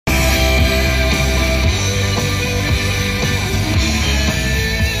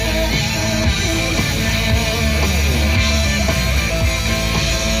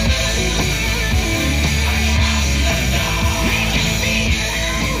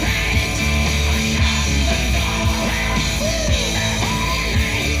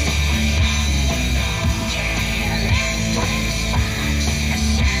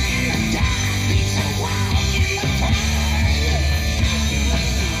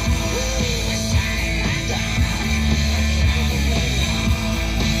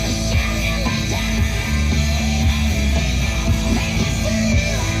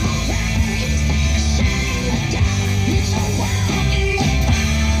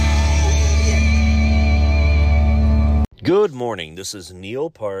Good morning, this is Neil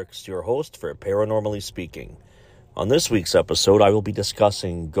Parks, your host for Paranormally Speaking. On this week's episode, I will be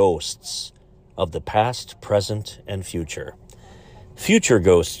discussing ghosts of the past, present, and future. Future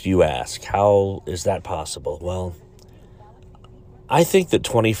ghosts, you ask. How is that possible? Well, I think that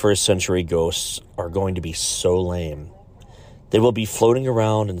 21st century ghosts are going to be so lame. They will be floating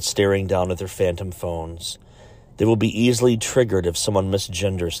around and staring down at their phantom phones. They will be easily triggered if someone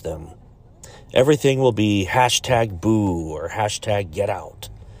misgenders them. Everything will be hashtag boo or hashtag get out.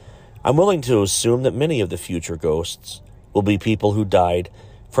 I'm willing to assume that many of the future ghosts will be people who died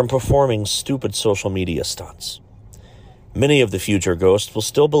from performing stupid social media stunts. Many of the future ghosts will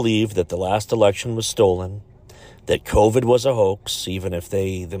still believe that the last election was stolen, that COVID was a hoax, even if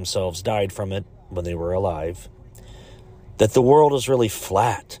they themselves died from it when they were alive, that the world is really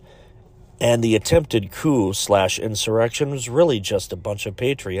flat, and the attempted coup/insurrection was really just a bunch of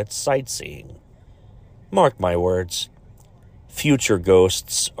patriots sightseeing. Mark my words, future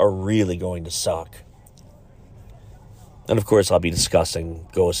ghosts are really going to suck. And of course, I'll be discussing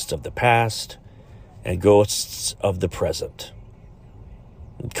ghosts of the past and ghosts of the present.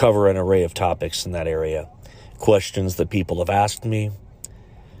 Cover an array of topics in that area. Questions that people have asked me.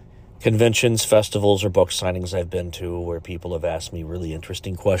 Conventions, festivals, or book signings I've been to where people have asked me really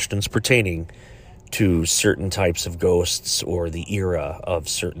interesting questions pertaining to certain types of ghosts or the era of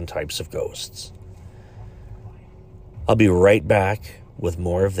certain types of ghosts. I'll be right back with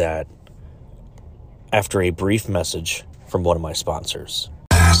more of that after a brief message from one of my sponsors.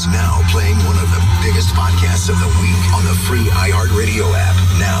 Now playing one of the biggest podcasts of the week on the free iHeartRadio app.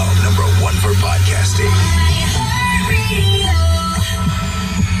 Now number one for podcasting.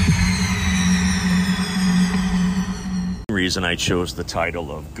 The reason I chose the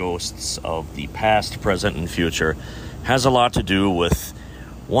title of Ghosts of the Past, Present, and Future has a lot to do with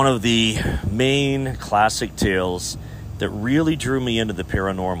one of the main classic tales that really drew me into the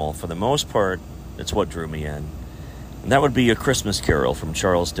paranormal. For the most part, it's what drew me in. And that would be A Christmas Carol from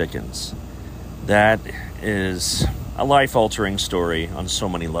Charles Dickens. That is a life-altering story on so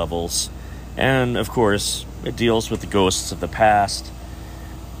many levels. And, of course, it deals with the ghosts of the past,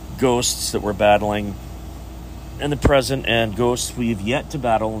 ghosts that we're battling in the present, and ghosts we've yet to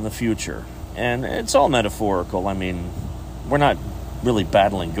battle in the future. And it's all metaphorical. I mean, we're not really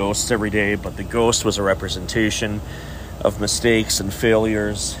battling ghosts every day, but the ghost was a representation of mistakes and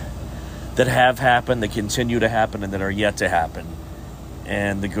failures that have happened, that continue to happen, and that are yet to happen.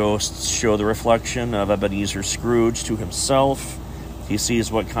 And the ghosts show the reflection of Ebenezer Scrooge to himself. He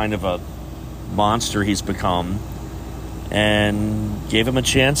sees what kind of a monster he's become and gave him a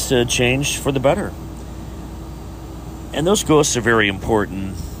chance to change for the better. And those ghosts are very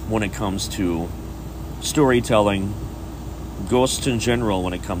important when it comes to storytelling, ghosts in general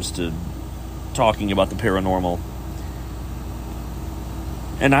when it comes to talking about the paranormal.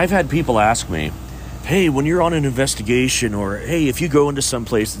 And I've had people ask me, hey, when you're on an investigation, or hey, if you go into some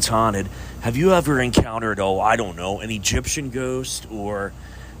place that's haunted, have you ever encountered, an Egyptian ghost or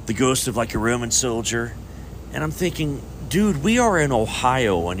the ghost of like a Roman soldier? And I'm thinking, dude, we are in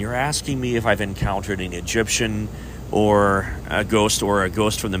Ohio, and you're asking me if I've encountered an Egyptian or a ghost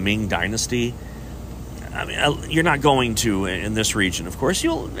from the Ming Dynasty. I mean, you're not going to in this region. Of course,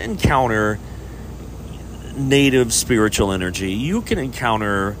 you'll encounter native spiritual energy. You can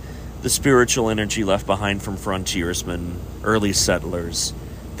encounter the spiritual energy left behind from frontiersmen, early settlers,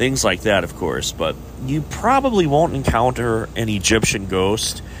 things like that, of course. But you probably won't encounter an Egyptian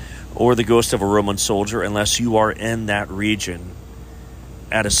ghost or the ghost of a Roman soldier unless you are in that region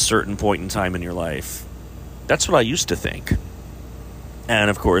at a certain point in time in your life. That's what I used to think. And,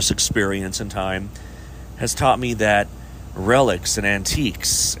 of course, experience and time has taught me that relics and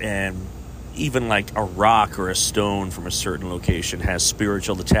antiques and even like a rock or a stone from a certain location has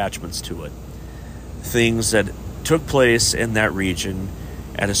spiritual attachments to it. Things that took place in that region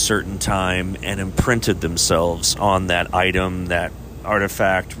at a certain time and imprinted themselves on that item, that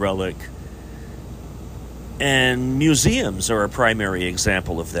artifact, relic. And museums are a primary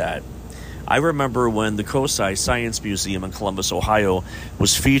example of that. I remember when the COSI Science Museum in Columbus, Ohio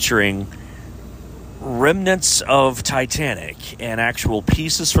was featuring remnants of Titanic and actual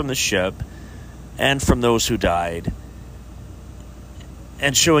pieces from the ship and from those who died,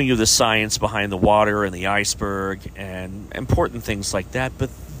 and showing you the science behind the water and the iceberg and important things like that.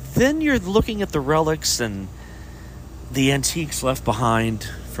 But then you're looking at the relics and the antiques left behind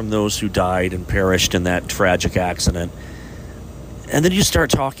from those who died and perished in that tragic accident. And then you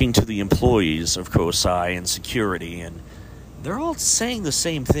start talking to the employees of COSI and security, and they're all saying the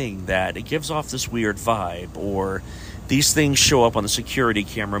same thing, that it gives off this weird vibe, or these things show up on the security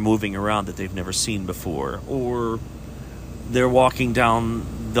camera moving around that they've never seen before, or they're walking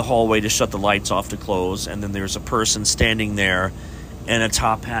down the hallway to shut the lights off to close, and then there's a person standing there in a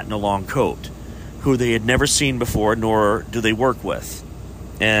top hat and a long coat who they had never seen before, nor do they work with.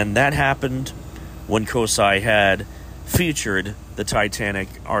 And that happened when Kosai had featured the Titanic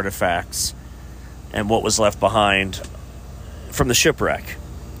artifacts and what was left behind from the shipwreck.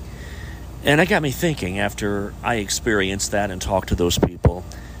 And it got me thinking after I experienced that and talked to those people.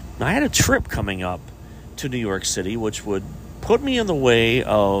 I had a trip coming up to New York City, which would put me in the way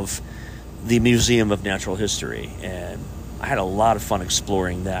of the Museum of Natural History. And I had a lot of fun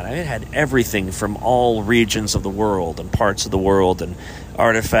exploring that. I had everything from all regions of the world and parts of the world and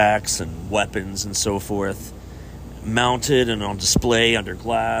artifacts and weapons and so forth mounted and on display under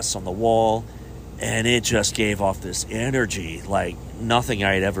glass on the wall. And it just gave off this energy like nothing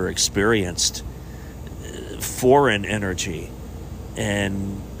I had ever experienced. Foreign energy.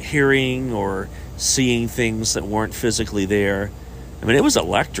 And hearing or seeing things that weren't physically there. I mean, it was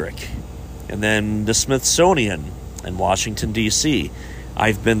electric. And then the Smithsonian in Washington, D.C.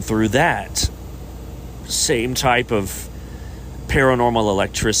 I've been through that. Same type of paranormal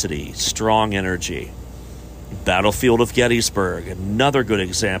electricity, strong energy. Battlefield of Gettysburg, another good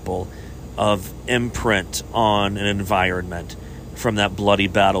example of imprint on an environment from that bloody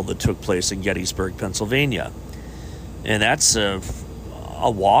battle that took place in Gettysburg, Pennsylvania. And that's a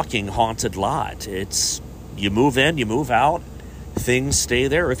walking haunted lot. It's you move in, you move out, things stay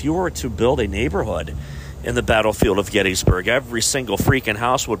there. If you were to build a neighborhood in the battlefield of Gettysburg, every single freaking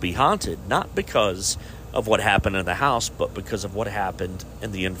house would be haunted, not because of what happened in the house, but because of what happened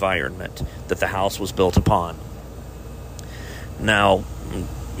in the environment that the house was built upon. Now,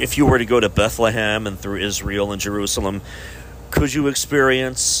 if you were to go to Bethlehem and through Israel and Jerusalem, could you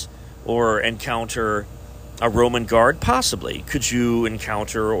experience or encounter a Roman guard? Possibly. Could you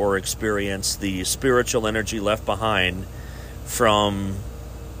encounter or experience the spiritual energy left behind from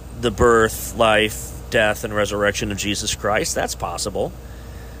the birth, life, death, and resurrection of Jesus Christ? That's possible.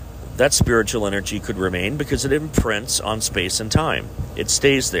 That spiritual energy could remain because it imprints on space and time. It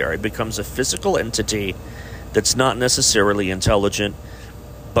stays there. It becomes a physical entity that's not necessarily intelligent,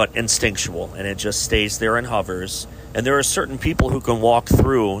 but instinctual, and it just stays there and hovers. And there are certain people who can walk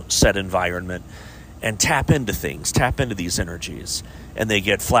through said environment and tap into things, tap into these energies, and they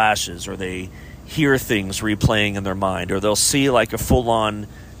get flashes, or they hear things replaying in their mind, or they'll see like a full-on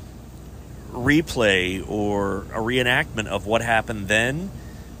replay or a reenactment of what happened then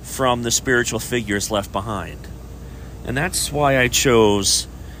from the spiritual figures left behind. And that's why I chose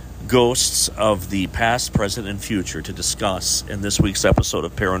ghosts of the past, present, and future to discuss in this week's episode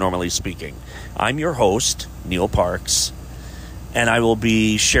of Paranormally Speaking. I'm your host, Neil Parks, and I will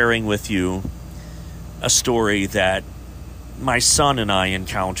be sharing with you a story that my son and I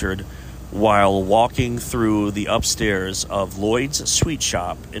encountered while walking through the upstairs of Lloyd's Sweet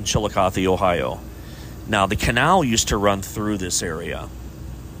Shop in Chillicothe, Ohio. Now, the canal used to run through this area,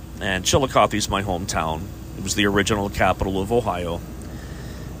 and Chillicothe is my hometown. It was the original capital of Ohio.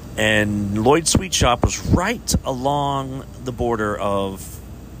 And Lloyd's Sweet Shop was right along the border of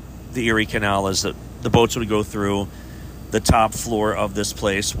the Erie Canal as the boats would go through. The top floor of this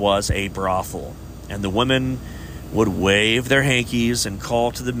place was a brothel. And the women would wave their hankies and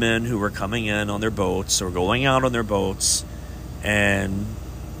call to the men who were coming in on their boats or going out on their boats and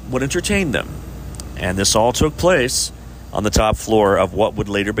would entertain them. And this all took place on the top floor of what would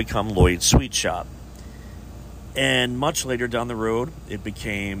later become Lloyd's Sweet Shop. And much later down the road, it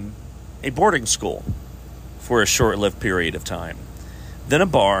became a boarding school for a short-lived period of time. Then a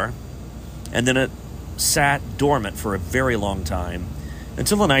bar, and then it sat dormant for a very long time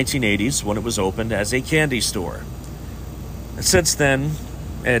until the 1980s when it was opened as a candy store. And since then,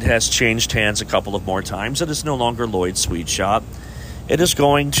 it has changed hands a couple of more times. It is no longer Lloyd's Sweet Shop. It is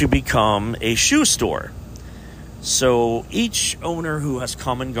going to become a shoe store. So each owner who has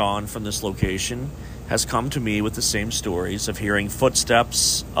come and gone from this location has come to me with the same stories of hearing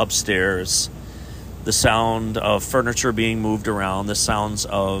footsteps upstairs, the sound of furniture being moved around, the sounds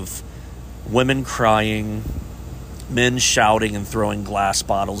of women crying, men shouting and throwing glass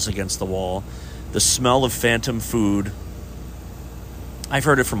bottles against the wall, the smell of phantom food. I've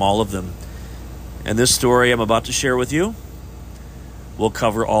heard it from all of them. And this story I'm about to share with you will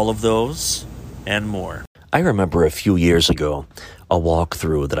cover all of those and more. I remember a few years ago a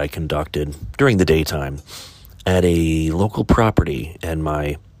walkthrough that I conducted during the daytime at a local property in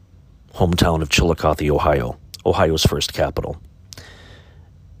my hometown of Chillicothe, Ohio, Ohio's first capital.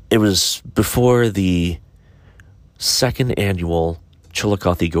 It was before the second annual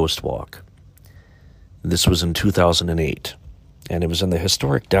Chillicothe Ghost Walk. This was in 2008, and it was in the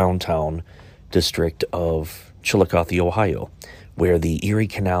historic downtown district of Chillicothe, Ohio, where the Erie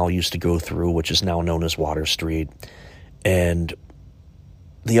Canal used to go through, which is now known as Water Street, and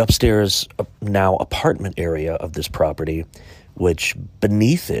the upstairs, now apartment area of this property, which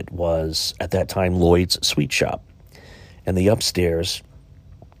beneath it was, at that time, Lloyd's Sweet Shop. And the upstairs,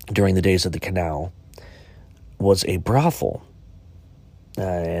 during the days of the canal, was a brothel.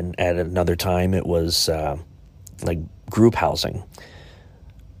 And at another time, it was like group housing.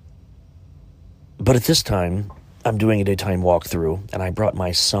 But at this time, I'm doing a daytime walkthrough, and I brought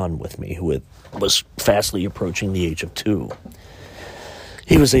my son with me, who was fastly approaching the age of 2.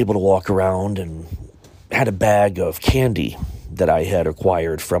 He was able to walk around and had a bag of candy that I had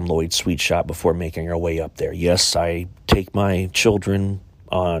acquired from Lloyd's Sweet Shop before making our way up there. Yes, I take my children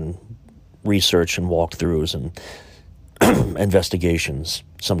on research and walkthroughs and investigations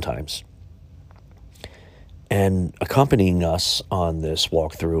sometimes. And accompanying us on this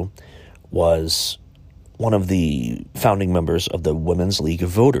walkthrough was one of the founding members of the Women's League of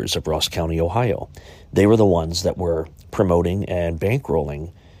Voters of Ross County, Ohio. They were the ones that were promoting and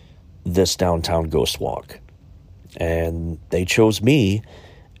bankrolling this downtown ghost walk. And they chose me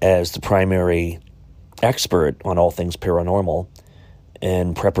as the primary expert on all things paranormal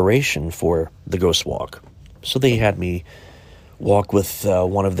in preparation for the ghost walk. So they had me walk with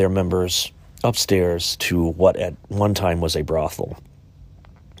one of their members upstairs to what at one time was a brothel.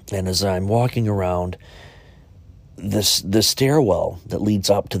 And as I'm walking around, the stairwell that leads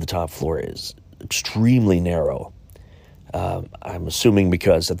up to the top floor is extremely narrow. I'm assuming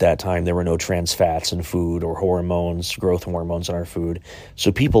because at that time there were no trans fats in food or hormones, growth hormones in our food.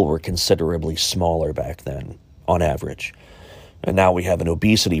 So people were considerably smaller back then, on average. And now we have an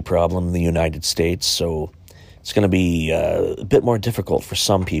obesity problem in the United States, so it's going to be a bit more difficult for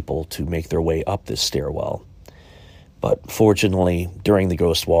some people to make their way up this stairwell. But fortunately, during the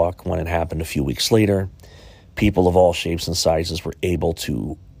ghost walk, when it happened a few weeks later, people of all shapes and sizes were able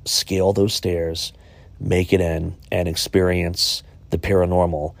to scale those stairs, make it in, and experience the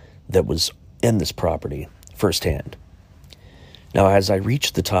paranormal that was in this property firsthand. Now, as I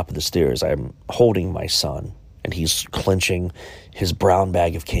reach the top of the stairs, I'm holding my son, and he's clenching his brown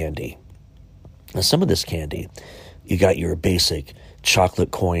bag of candy. Now, some of this candy, you got your basic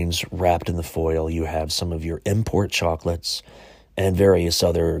chocolate coins wrapped in the foil. You have some of your import chocolates and various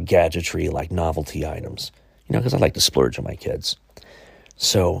other gadgetry like novelty items. You know, because I like to splurge on my kids.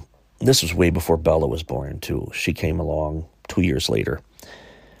 So this was way before Bella was born, too. She came along 2 years later.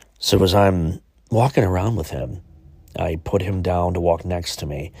 So as I'm walking around with him, I put him down to walk next to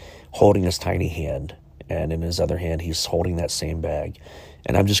me, holding his tiny hand. And in his other hand, he's holding that same bag.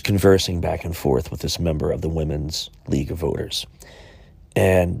 And I'm just conversing back and forth with this member of the Women's League of Voters.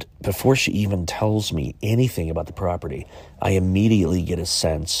 And before she even tells me anything about the property, I immediately get a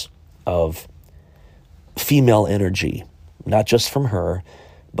sense of female energy, not just from her,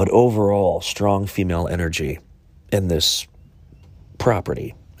 but overall strong female energy in this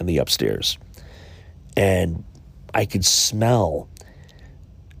property in the upstairs. And I could smell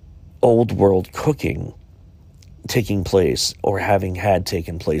old world cooking taking place or having had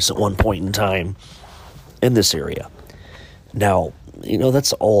taken place at one point in time in this area. Now, you know,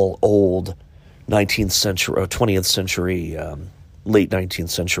 that's all old 19th century or 20th century, late 19th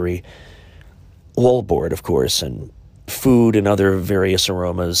century wallboard, of course, and food and other various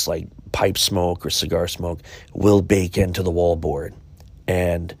aromas like pipe smoke or cigar smoke will bake into the wallboard.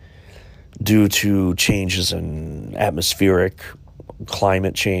 And due to changes in atmospheric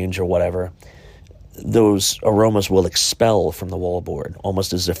climate change or whatever, those aromas will expel from the wallboard,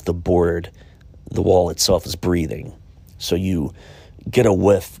 almost as if the wall itself is breathing. So you get a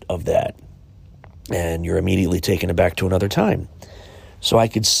whiff of that, and you're immediately taken back to another time. So I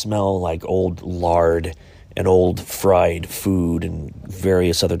could smell like old lard and old fried food and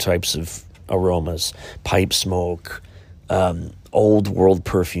various other types of aromas, pipe smoke, old world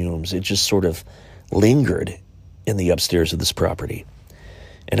perfumes. It just sort of lingered in the upstairs of this property.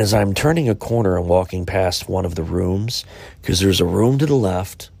 And as I'm turning a corner and walking past one of the rooms, because there's a room to the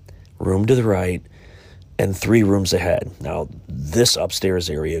left, room to the right, and 3 rooms ahead. Now, this upstairs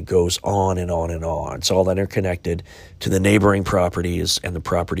area goes on and on and on. It's all interconnected to the neighboring properties and the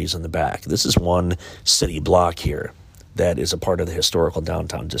properties in the back. This is one city block here that is a part of the historical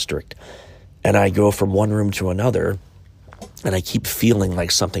downtown district. And I go from one room to another, and I keep feeling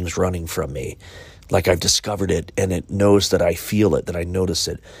like something's running from me. Like I've discovered it, and it knows that I feel it, that I notice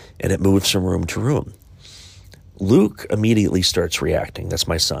it, and it moves from room to room. Luke immediately starts reacting. That's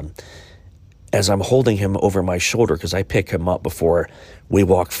my son. As I'm holding him over my shoulder, because I pick him up before we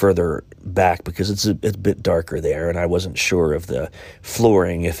walk further back, because it's a bit darker there, and I wasn't sure of the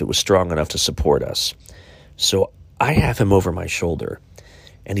flooring, if it was strong enough to support us. So I have him over my shoulder,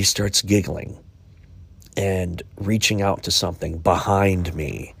 and he starts giggling and reaching out to something behind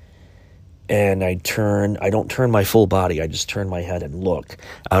me. And I don't turn my full body, I just turn my head and look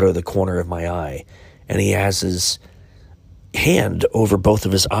out of the corner of my eye. And he has his hand over both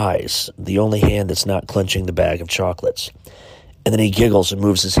of his eyes, the only hand that's not clenching the bag of chocolates. And then he giggles and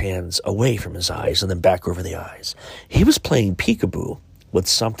moves his hands away from his eyes and then back over the eyes. He was playing peekaboo with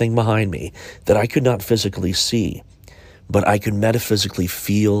something behind me that I could not physically see, but I could metaphysically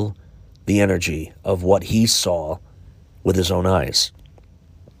feel the energy of what he saw with his own eyes.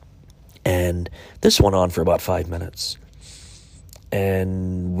 And this went on for about 5 minutes.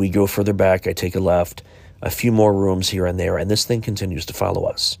 And we go further back, I take a left, a few more rooms here and there, and this thing continues to follow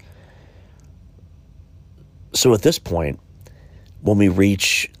us. So at this point, when we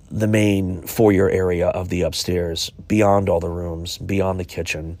reach the main foyer area of the upstairs, beyond all the rooms, beyond the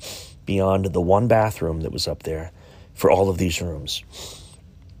kitchen, beyond the one bathroom that was up there for all of these rooms,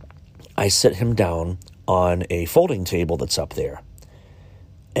 I sit him down on a folding table that's up there.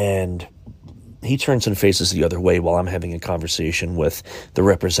 And he turns and faces the other way while I'm having a conversation with the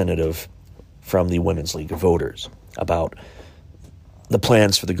representative from the Women's League of Voters about the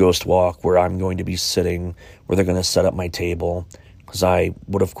plans for the Ghost Walk, where I'm going to be sitting, where they're going to set up my table, because I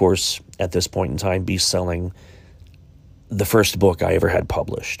would, of course, at this point in time, be selling the first book I ever had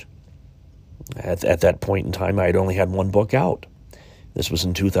published. At that point in time, I had only had one book out. This was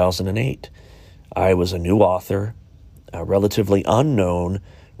in 2008. I was a new author, relatively unknown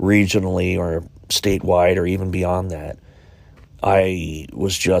regionally or statewide or even beyond that. I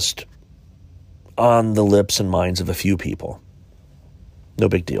was just on the lips and minds of a few people. No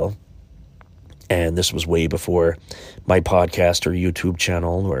big deal. And this was way before my podcast or YouTube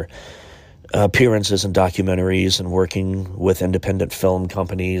channel or appearances in documentaries and working with independent film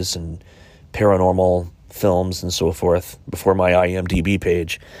companies and paranormal films and so forth, before my IMDb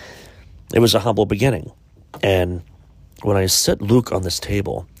page. It was a humble beginning. And when I sit Luke on this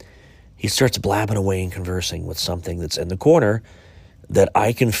table, he starts blabbing away and conversing with something that's in the corner that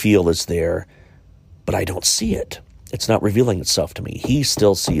I can feel is there, but I don't see it. It's not revealing itself to me. He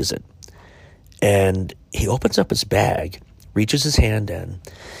still sees it. And he opens up his bag, reaches his hand in,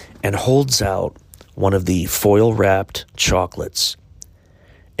 and holds out one of the foil-wrapped chocolates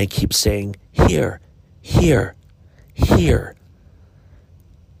and keeps saying, "Here, here, here."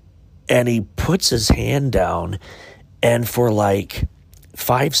 And he puts his hand down, and for like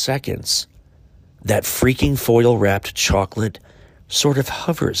 5 seconds, that freaking foil-wrapped chocolate sort of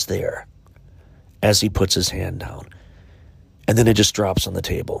hovers there as he puts his hand down. And then it just drops on the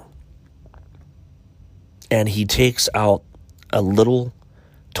table. And he takes out a little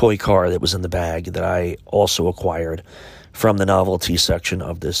toy car that was in the bag that I also acquired from the novelty section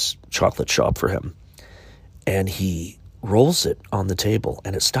of this chocolate shop for him. And he rolls it on the table,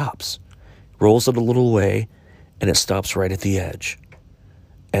 and it stops. Rolls it a little way, and it stops right at the edge.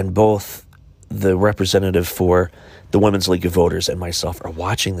 And both the representative for the Women's League of Voters and myself are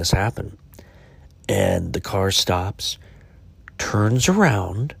watching this happen. And the car stops, turns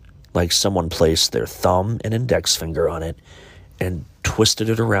around, like someone placed their thumb and index finger on it and twisted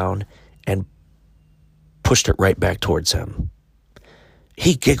it around and pushed it right back towards him.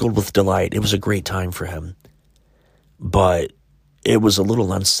 He giggled with delight. It was a great time for him. But it was a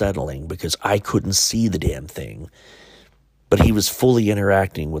little unsettling because I couldn't see the damn thing. But he was fully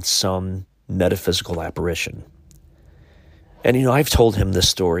interacting with some metaphysical apparition. And, I've told him this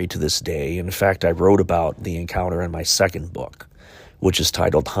story to this day. In fact, I wrote about the encounter in my second book, which is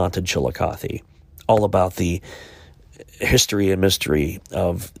titled Haunted Chillicothe, all about the history and mystery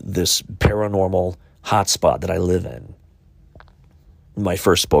of this paranormal hotspot that I live in. My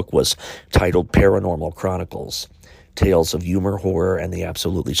first book was titled Paranormal Chronicles, Tales of Humor, Horror, and the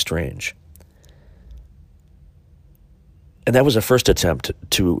Absolutely Strange. And that was a first attempt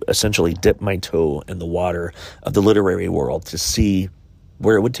to essentially dip my toe in the water of the literary world to see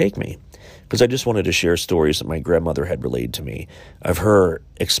where it would take me. Because I just wanted to share stories that my grandmother had relayed to me of her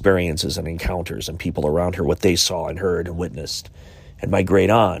experiences and encounters and people around her, what they saw and heard and witnessed. And my great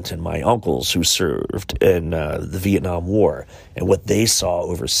aunt and my uncles who served in the Vietnam War and what they saw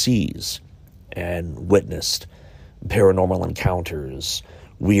overseas and witnessed. Paranormal encounters,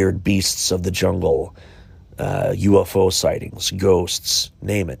 weird beasts of the jungle, UFO sightings, ghosts,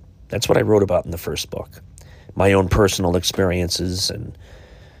 name it. That's what I wrote about in the first book. My own personal experiences, and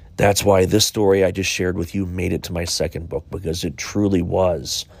that's why this story I just shared with you made it to my second book, because it truly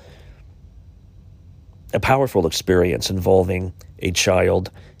was a powerful experience involving a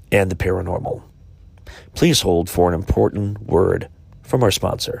child and the paranormal. Please hold for an important word from our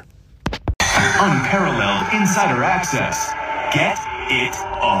sponsor. unparalleled insider access. Get it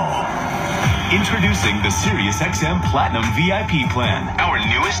all. Introducing the SiriusXM Platinum VIP plan, our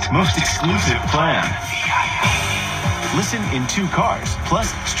newest, most exclusive plan. Listen in 2 cars,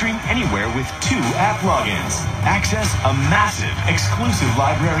 plus stream anywhere with 2 app logins. Access a massive, exclusive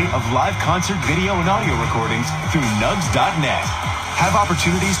library of live concert video and audio recordings through nugs.net. Have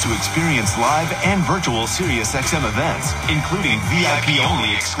opportunities to experience live and virtual SiriusXM events, including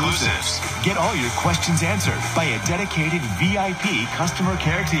VIP-only exclusives. Get all your questions answered by a dedicated VIP customer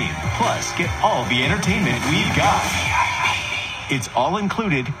care team. Plus, get all the entertainment we've got. It's all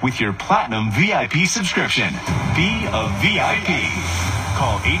included with your Platinum VIP subscription. Be a VIP.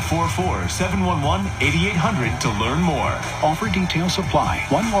 Call 844-711-8800 to learn more. Offer details apply.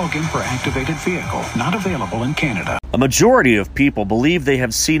 1 login per activated vehicle. Not available in Canada. A majority of people believe they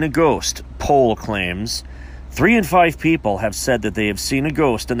have seen a ghost, poll claims. 3 in 5 people have said that they have seen a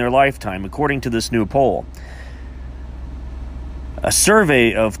ghost in their lifetime, according to this new poll. A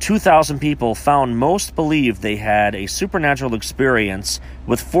survey of 2,000 people found most believed they had a supernatural experience,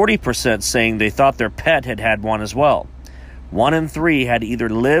 with 40% saying they thought their pet had had one as well. 1 in 3 had either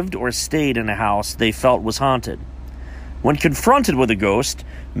lived or stayed in a house they felt was haunted. When confronted with a ghost,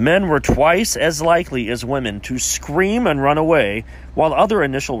 men were twice as likely as women to scream and run away, while other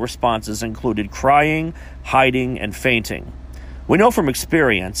initial responses included crying, hiding, and fainting. We know from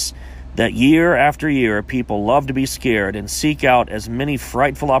experience that year after year, people love to be scared and seek out as many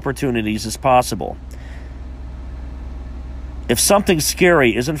frightful opportunities as possible. If something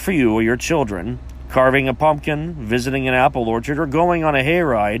scary isn't for you or your children, carving a pumpkin, visiting an apple orchard, or going on a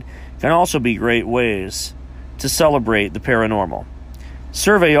hayride can also be great ways to celebrate the paranormal.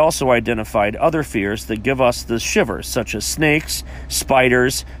 Survey also identified other fears that give us the shivers, such as snakes,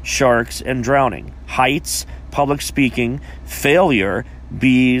 spiders, sharks, and drowning, heights, public speaking, failure,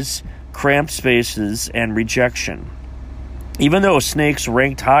 bees, cramped spaces, and rejection. Even though snakes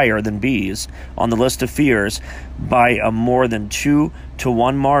ranked higher than bees on the list of fears by a more than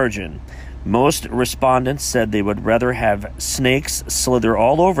 2-to-1 margin, most respondents said they would rather have snakes slither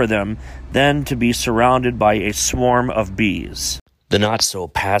all over them than to be surrounded by a swarm of bees. The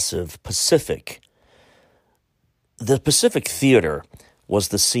not-so-passive Pacific. The Pacific Theater was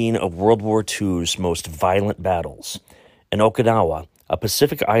the scene of World War II's most violent battles. In Okinawa, a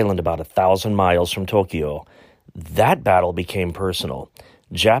Pacific island about 1,000 miles from Tokyo, that battle became personal.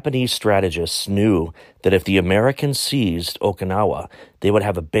 Japanese strategists knew that if the Americans seized Okinawa, they would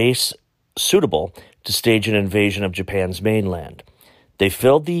have a base suitable to stage an invasion of Japan's mainland. They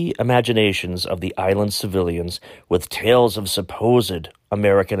filled the imaginations of the island's civilians with tales of supposed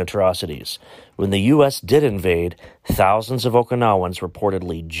American atrocities. When the U.S. did invade, thousands of Okinawans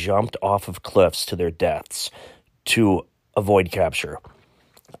reportedly jumped off of cliffs to their deaths to avoid capture.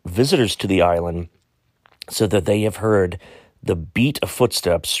 Visitors to the island said that they have heard the beat of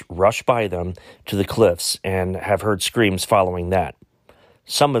footsteps rush by them to the cliffs and have heard screams following that.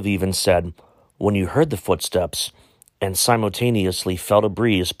 Some have even said, when you heard the footsteps and simultaneously felt a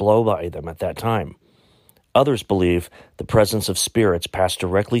breeze blow by them at that time. Others believe the presence of spirits passed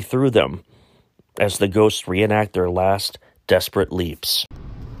directly through them as the ghosts reenact their last desperate leaps.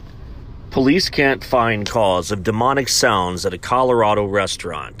 Police can't find cause of demonic sounds at a Colorado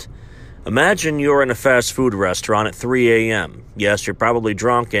restaurant. Imagine you're in a fast food restaurant at 3 a.m. Yes, you're probably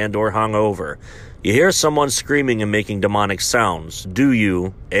drunk and or hungover. You hear someone screaming and making demonic sounds. Do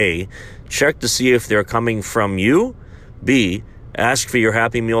you, A, check to see if they're coming from you? B, ask for your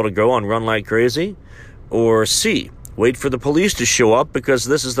Happy Meal to go and run like crazy? Or C, wait for the police to show up because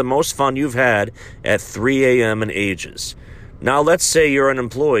this is the most fun you've had at 3 a.m. in ages. Now, let's say you're an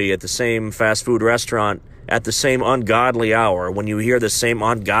employee at the same fast food restaurant at the same ungodly hour when you hear the same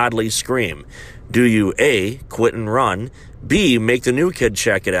ungodly scream. Do you A, quit and run, B, make the new kid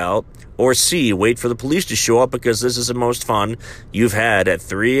check it out, or C, wait for the police to show up because this is the most fun you've had at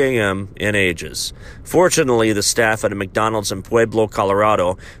 3 a.m. in ages? Fortunately, the staff at a McDonald's in Pueblo,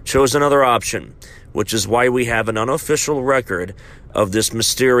 Colorado chose another option, which is why we have an unofficial record of this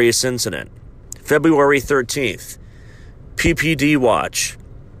mysterious incident. February 13th, PPD watch.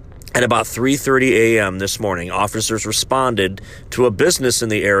 At about 3:30 a.m. this morning, officers responded to a business in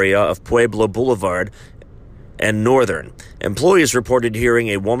the area of Pueblo Boulevard and Northern. Employees reported hearing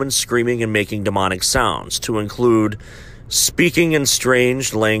a woman screaming and making demonic sounds, to include speaking in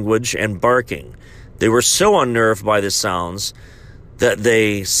strange language and barking. They were so unnerved by the sounds that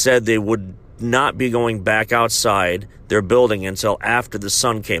they said they would not be going back outside their building until after the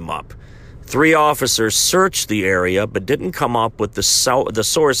sun came up. 3 officers searched the area but didn't come up with the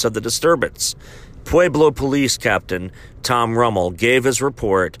source of the disturbance. Pueblo Police Captain Tom Rummel gave his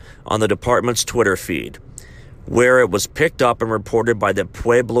report on the department's Twitter feed, where it was picked up and reported by the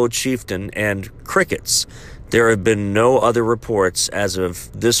Pueblo chieftain and crickets. There have been no other reports as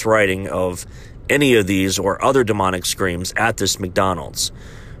of this writing of any of these or other demonic screams at this McDonald's.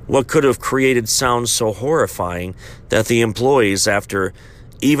 What could have created sounds so horrifying that the employees, after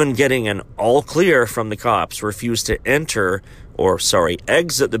even getting an all clear from the cops, refused to exit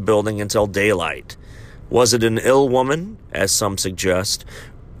the building until daylight? Was it an ill woman, as some suggest,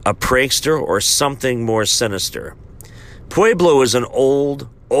 a prankster, or something more sinister? Pueblo is an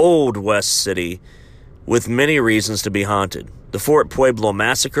old West city with many reasons to be haunted. The Fort Pueblo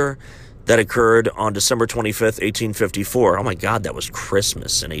Massacre that occurred on December 25th, 1854. Oh my God, that was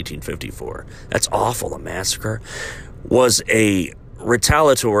Christmas in 1854. That's awful, a massacre. Was a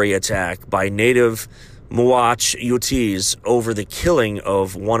retaliatory attack by native Muach Utes over the killing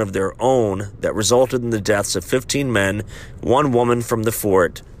of one of their own that resulted in the deaths of 15 men, 1 woman from the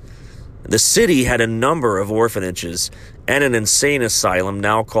fort. The city had a number of orphanages and an insane asylum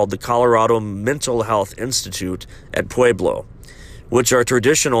now called the Colorado Mental Health Institute at Pueblo, which are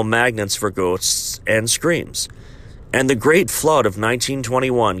traditional magnets for ghosts and screams. And the Great Flood of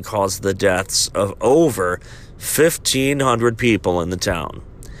 1921 caused the deaths of over 1,500 people in the town.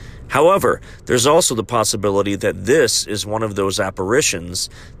 However, there's also the possibility that this is one of those apparitions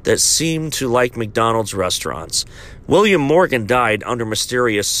that seem to like McDonald's restaurants. William Morgan died under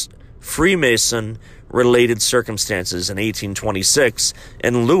mysterious Freemason-related circumstances in 1826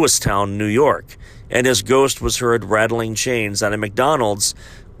 in Lewistown, New York, and his ghost was heard rattling chains at a McDonald's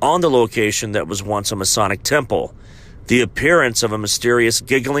on the location that was once a Masonic temple. The appearance of a mysterious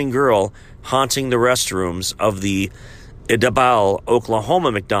giggling girl haunting the restrooms of the Idabal,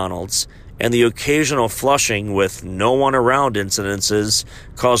 Oklahoma McDonald's, and the occasional flushing with no one around incidences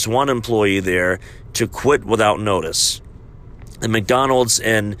caused one employee there to quit without notice. The McDonald's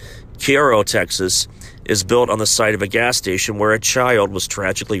in Cairo, Texas, is built on the site of a gas station where a child was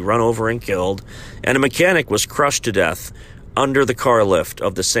tragically run over and killed, and a mechanic was crushed to death under the car lift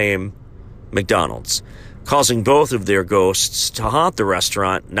of the same McDonald's, causing both of their ghosts to haunt the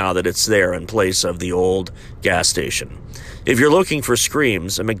restaurant now that it's there in place of the old gas station. If you're looking for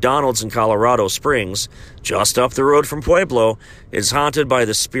screams, a McDonald's in Colorado Springs, just up the road from Pueblo, is haunted by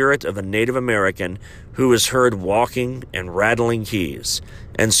the spirit of a Native American who is heard walking and rattling keys,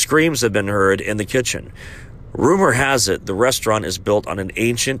 and screams have been heard in the kitchen. Rumor has it the restaurant is built on an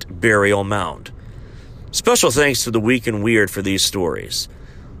ancient burial mound. Special thanks to the Week in Weird for these stories.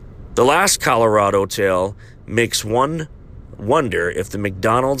 The last Colorado tale makes one wonder if the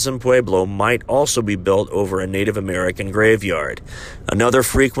McDonald's in Pueblo might also be built over a Native American graveyard, another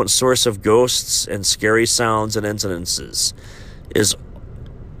frequent source of ghosts and scary sounds and incidences. Is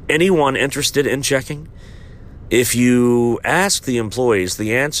anyone interested in checking? If you ask the employees,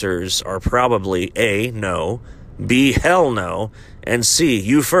 the answers are probably A, no, B, hell no, and C,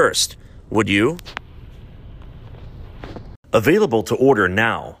 you first. Would you? Available to order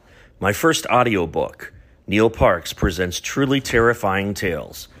now. My first audiobook, Neil Parks Presents Truly Terrifying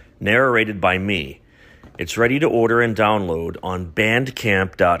Tales, narrated by me. It's ready to order and download on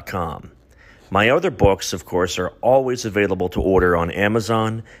Bandcamp.com. My other books, of course, are always available to order on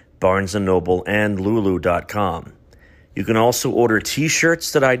Amazon, Barnes & Noble, and Lulu.com. You can also order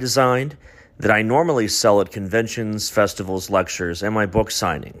t-shirts that I designed that I normally sell at conventions, festivals, lectures, and my book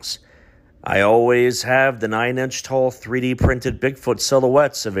signings. I always have the 9-inch tall 3D printed Bigfoot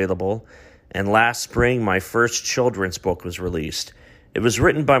silhouettes available, and last spring my first children's book was released. It was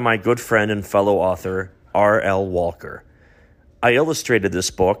written by my good friend and fellow author, R.L. Walker. I illustrated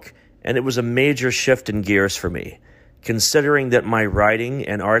this book, and it was a major shift in gears for me, considering that my writing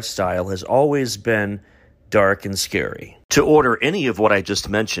and art style has always been dark and scary. To order any of what I just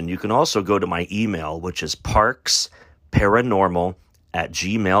mentioned, you can also go to my email, which is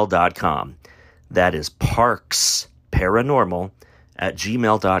parksparanormal@gmail.com. That is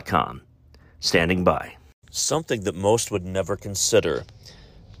parksparanormal@gmail.com. Standing by. Something that most would never consider.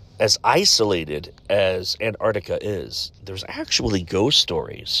 As isolated as Antarctica is, there's actually ghost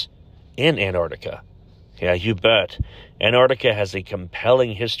stories in Antarctica. Yeah, you bet. Antarctica has a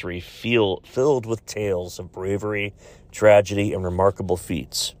compelling history filled with tales of bravery, tragedy, and remarkable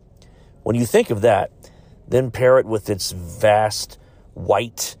feats. When you think of that, then pair it with its vast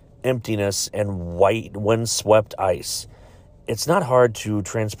white emptiness and white windswept ice. It's not hard to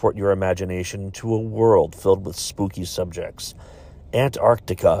transport your imagination to a world filled with spooky subjects.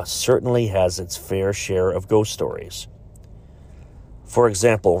 Antarctica certainly has its fair share of ghost stories. For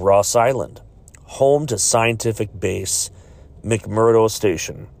example, Ross Island, home to scientific base McMurdo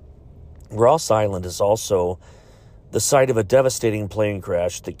Station. Ross Island is also the site of a devastating plane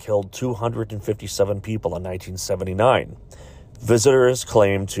crash that killed 257 people in 1979. Visitors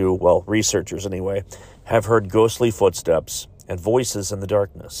claim to, well, researchers anyway, have heard ghostly footsteps and voices in the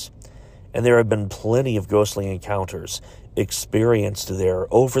darkness. And there have been plenty of ghostly encounters experienced there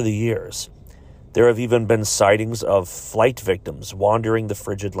over the years. There have even been sightings of flight victims wandering the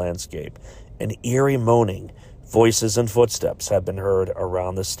frigid landscape, and eerie moaning, voices, and footsteps have been heard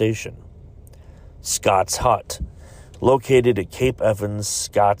around the station. Scott's Hut. Located at Cape Evans,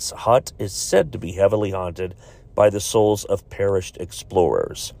 Scott's Hut is said to be heavily haunted by the souls of perished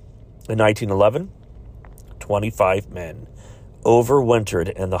explorers. In 1911, 25 men overwintered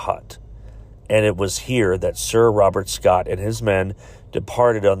in the hut, and it was here that Sir Robert Scott and his men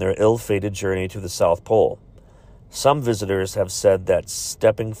departed on their ill-fated journey to the South Pole. Some visitors have said that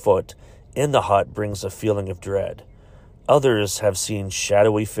stepping foot in the hut brings a feeling of dread. Others have seen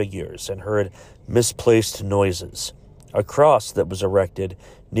shadowy figures and heard misplaced noises. A cross that was erected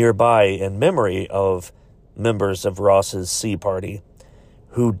nearby in memory of members of Ross's Sea Party,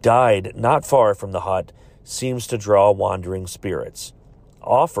 who died not far from the hut, seems to draw wandering spirits,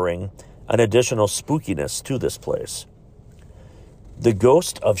 offering an additional spookiness to this place. The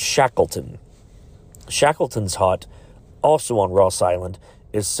ghost of Shackleton. Shackleton's hut, also on Ross Island,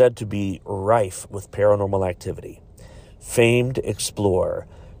 is said to be rife with paranormal activity. Famed explorer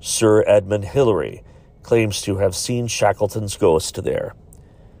Sir Edmund Hillary claims to have seen Shackleton's ghost there.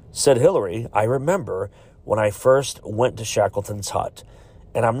 Said Hillary, "I remember when I first went to Shackleton's hut,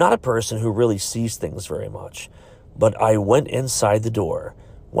 and I'm not a person who really sees things very much, but I went inside the door.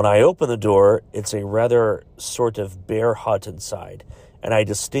 When I open the door, it's a rather sort of bare hut inside, and I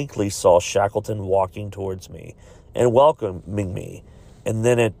distinctly saw Shackleton walking towards me and welcoming me, and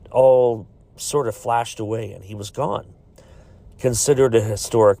then it all sort of flashed away and he was gone." Considered a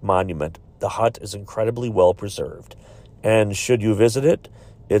historic monument, the hut is incredibly well preserved, and should you visit it,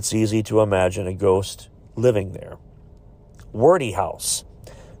 it's easy to imagine a ghost living there. Wordie House.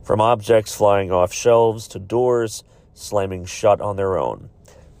 From objects flying off shelves to doors slamming shut on their own,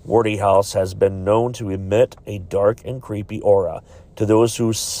 Wordie House has been known to emit a dark and creepy aura to those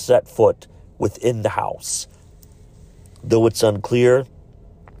who set foot within the house. Though it's unclear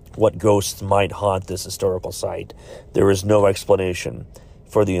what ghosts might haunt this historical site, there is no explanation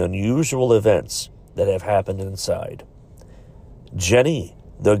for the unusual events that have happened inside. Jenny,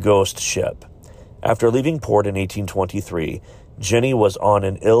 the ghost ship. After leaving port in 1823, Jenny was on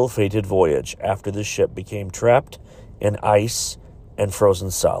an ill-fated voyage after the ship became trapped in ice and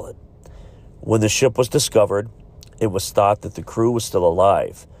frozen solid. When the ship was discovered, it was thought that the crew was still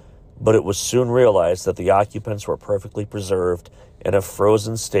alive, but it was soon realized that the occupants were perfectly preserved in a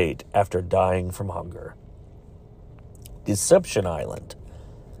frozen state after dying from hunger. Deception Island.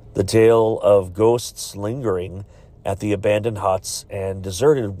 The tale of ghosts lingering at the abandoned huts and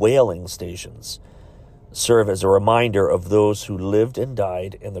deserted whaling stations serve as a reminder of those who lived and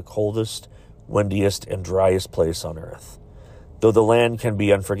died in the coldest, windiest, and driest place on earth. Though the land can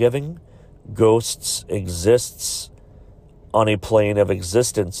be unforgiving, ghosts exists on a plane of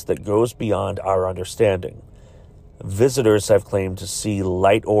existence that goes beyond our understanding. Visitors have claimed to see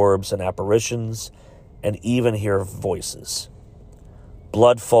light orbs and apparitions, and even hear voices.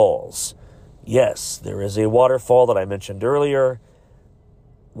 Blood Falls. Yes, there is a waterfall that I mentioned earlier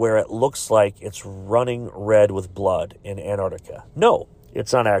where it looks like it's running red with blood in Antarctica. No,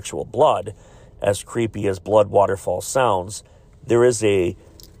 it's not actual blood. As creepy as blood waterfall sounds, there is a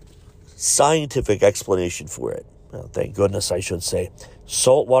scientific explanation for it. Well, thank goodness, I should say.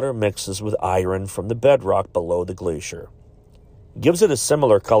 Salt water mixes with iron from the bedrock below the glacier. Gives it a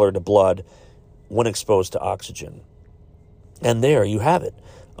similar color to blood when exposed to oxygen. And there you have it,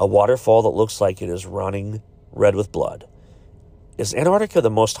 a waterfall that looks like it is running red with blood. Is Antarctica the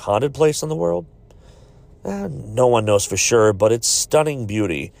most haunted place in the world? No one knows for sure, but its stunning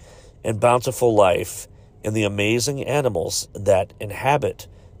beauty and bountiful life and the amazing animals that inhabit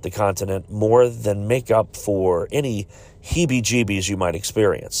the continent more than make up for any heebie-jeebies you might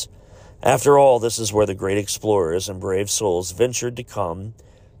experience. After all, this is where the great explorers and brave souls ventured to come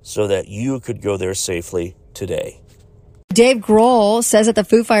so that you could go there safely today. Dave Grohl says that the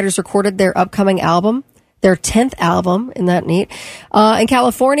Foo Fighters recorded their upcoming album, their 10th album, isn't that neat, in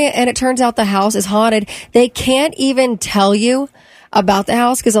California, and it turns out the house is haunted. They can't even tell you about the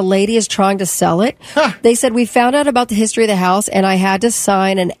house because a lady is trying to sell it. They said, we found out about the history of the house and I had to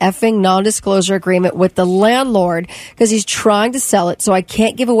sign an effing non-disclosure agreement with the landlord because he's trying to sell it. So I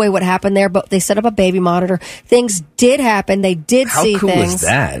can't give away what happened there, but they set up a baby monitor. Things did happen. They did see How cool things. is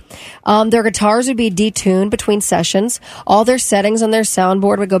that? Their guitars would be detuned between sessions. All their settings on their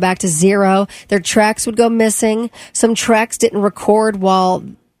soundboard would go back to 0. Their tracks would go missing. Some tracks didn't record while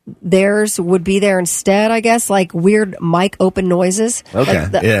theirs would be there instead, I guess, like weird mic open noises. Okay.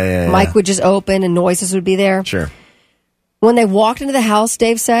 Like the Yeah. mic would just open and noises would be there. Sure. When they walked into the house,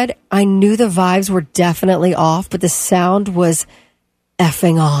 Dave said, I knew the vibes were definitely off, but the sound was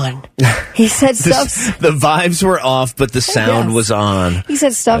effing on. He said stuff. The vibes were off, but the sound Yes. was on. He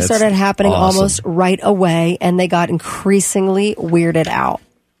said stuff That's started happening awesome. almost right away, and they got increasingly weirded out.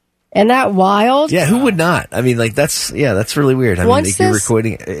 Isn't that wild? Yeah, who would not? I mean, like that's really weird. I Once mean, like,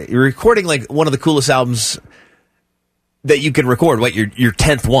 this- you're recording like one of the coolest albums that you can record. What your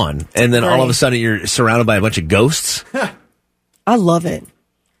 10th one, and then all of a Right. sudden you're surrounded by a bunch of ghosts. I love it.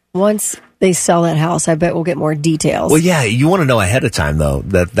 Once they sell that house, I bet we'll get more details. Well, yeah, you want to know ahead of time though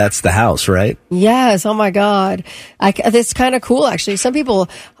that that's the house, right? Yes. Oh my God. It's kind of cool, actually. Some people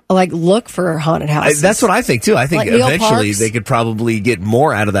like look for haunted houses. That's what I think too. I think Like Neil eventually Parks. they could probably get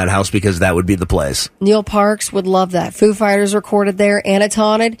more out of that house because that would be the place. Neil Parks would love that. Foo Fighters recorded there, and it's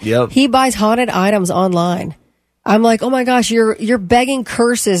haunted. Yep. He buys haunted items online. I'm like, oh my gosh, you're begging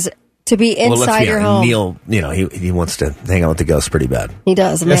curses to be Well, let's inside be your honest, home. Neil, he wants to hang out with the ghosts pretty bad. He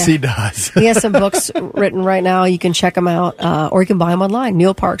does. Yes, man. he does. He has some books written right now. You can check them out, or you can buy them online.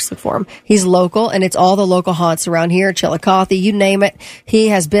 Neil Parks, look for him. He's local, and it's all the local haunts around here. Chillicothe, you name it. He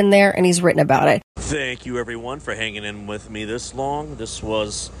has been there, and he's written about it. Thank you, everyone, for hanging in with me this long. This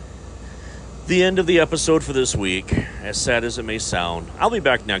was the end of the episode for this week, as sad as it may sound. I'll be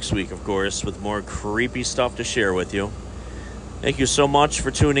back next week, of course, with more creepy stuff to share with you. Thank you so much for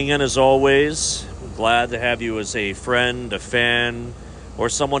tuning in, as always. I'm glad to have you as a friend, a fan, or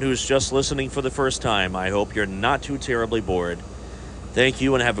someone who's just listening for the first time. I hope you're not too terribly bored. Thank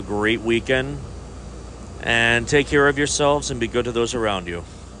you, and have a great weekend. And take care of yourselves and be good to those around you.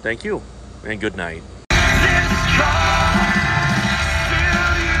 Thank you, and good night.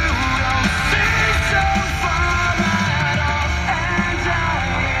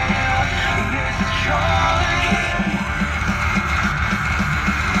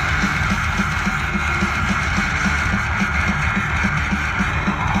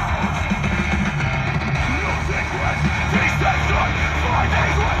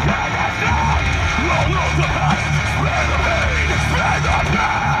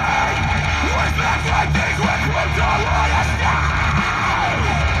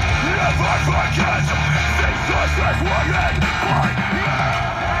 Forget, things just as one end.